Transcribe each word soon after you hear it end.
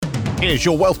Here's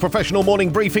your Wealth Professional morning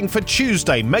briefing for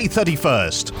Tuesday, May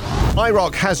 31st.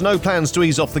 IIROC has no plans to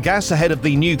ease off the gas ahead of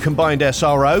the new combined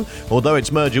SRO, although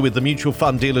its merger with the Mutual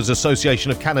Fund Dealers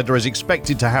Association of Canada is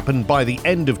expected to happen by the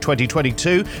end of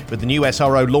 2022, with the new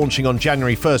SRO launching on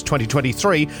January 1st,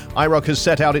 2023. IIROC has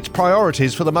set out its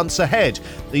priorities for the months ahead.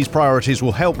 These priorities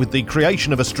will help with the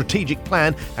creation of a strategic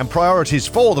plan and priorities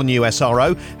for the new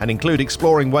SRO, and include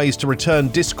exploring ways to return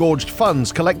disgorged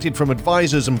funds collected from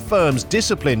advisors and firms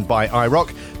disciplined by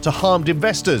IIROC to harmed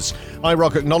investors.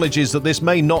 IIROC acknowledges that this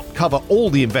may not cover all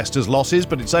the investors' losses,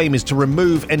 but its aim is to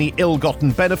remove any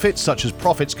ill-gotten benefits such as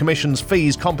profits, commissions,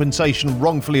 fees, compensation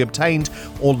wrongfully obtained,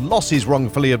 or losses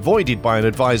wrongfully avoided by an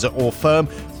advisor or firm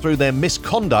through their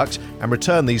misconduct, and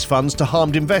return these funds to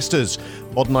harmed investors.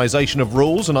 Modernisation of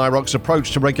rules and IIROC's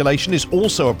approach to regulation is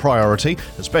also a priority,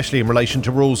 especially in relation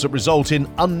to rules that result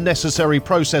in unnecessary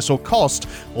process or cost,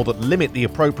 or that limit the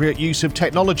appropriate use of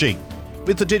technology.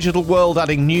 With the digital world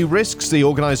adding new risks, the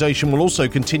organisation will also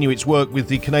continue its work with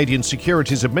the Canadian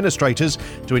Securities Administrators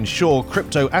to ensure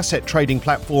crypto asset trading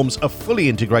platforms are fully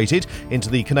integrated into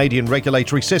the Canadian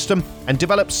regulatory system, and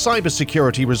develop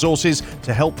cybersecurity resources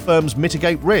to help firms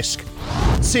mitigate risk.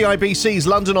 CIBC's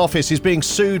London office is being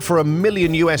sued for $1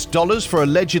 million for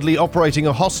allegedly operating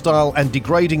a hostile and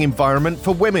degrading environment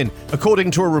for women.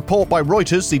 According to a report by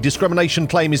Reuters, the discrimination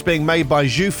claim is being made by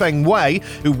Zhufeng Wei,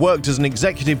 who worked as an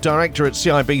executive director at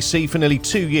CIBC for nearly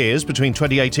 2 years between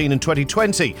 2018 and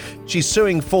 2020. She's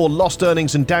suing for lost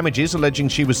earnings and damages, alleging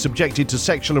she was subjected to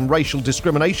sexual and racial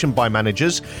discrimination by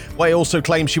managers. Wei also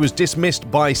claims she was dismissed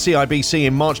by CIBC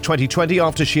in March 2020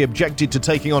 after she objected to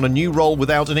taking on a new role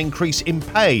without an increase in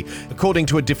pay. According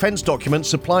to a defense document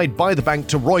supplied by the bank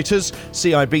to Reuters,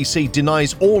 CIBC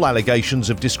denies all allegations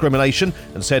of discrimination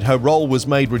and said her role was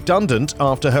made redundant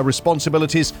after her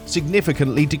responsibilities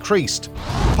significantly decreased.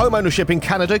 Homeownership in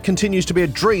Canada continues to be a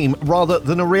dream rather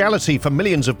than a reality for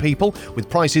millions of people, with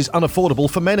prices unaffordable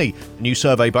for many. A new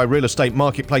survey by real estate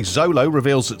marketplace Zolo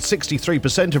reveals that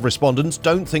 63% of respondents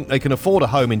don't think they can afford a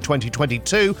home in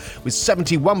 2022, with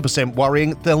 71%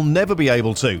 worrying they'll never be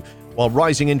able to. While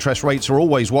rising interest rates are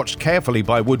always watched carefully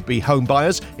by would-be home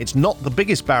buyers, it's not the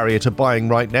biggest barrier to buying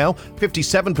right now.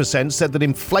 57% said that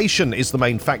inflation is the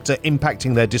main factor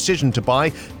impacting their decision to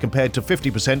buy, compared to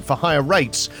 50% for higher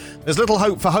rates. There's little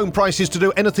hope for home prices to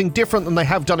do anything different than they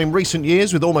have done in recent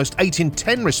years, with almost 8 in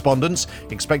 10 respondents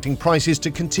expecting prices to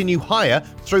continue higher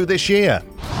through this year.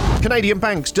 Canadian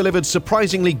banks delivered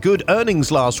surprisingly good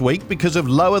earnings last week because of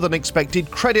lower than expected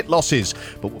credit losses,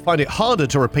 but will find it harder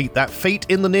to repeat that feat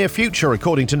in the near future,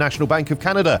 according to National Bank of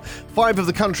Canada. 5 of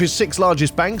the country's 6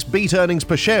 largest banks beat earnings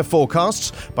per share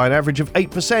forecasts by an average of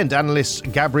 8%,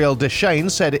 analyst Gabrielle Deschênes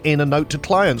said in a note to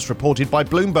clients reported by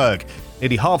Bloomberg.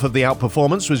 Nearly half of the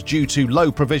outperformance was due to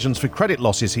low provisions for credit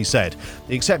losses, he said.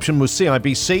 The exception was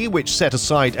CIBC, which set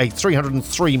aside a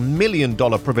 $303 million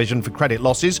provision for credit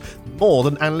losses, more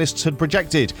than analysts had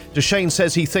projected. Deschênes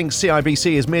says he thinks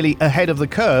CIBC is merely ahead of the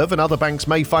curve, and other banks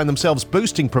may find themselves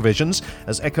boosting provisions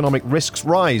as economic risks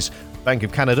rise. Bank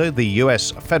of Canada, the US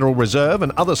Federal Reserve,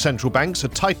 and other central banks are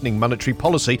tightening monetary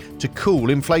policy to cool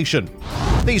inflation.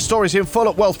 These stories in full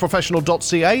at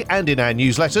WealthProfessional.ca and in our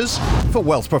newsletters. For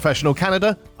Wealth Professional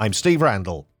Canada, I'm Steve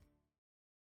Randall.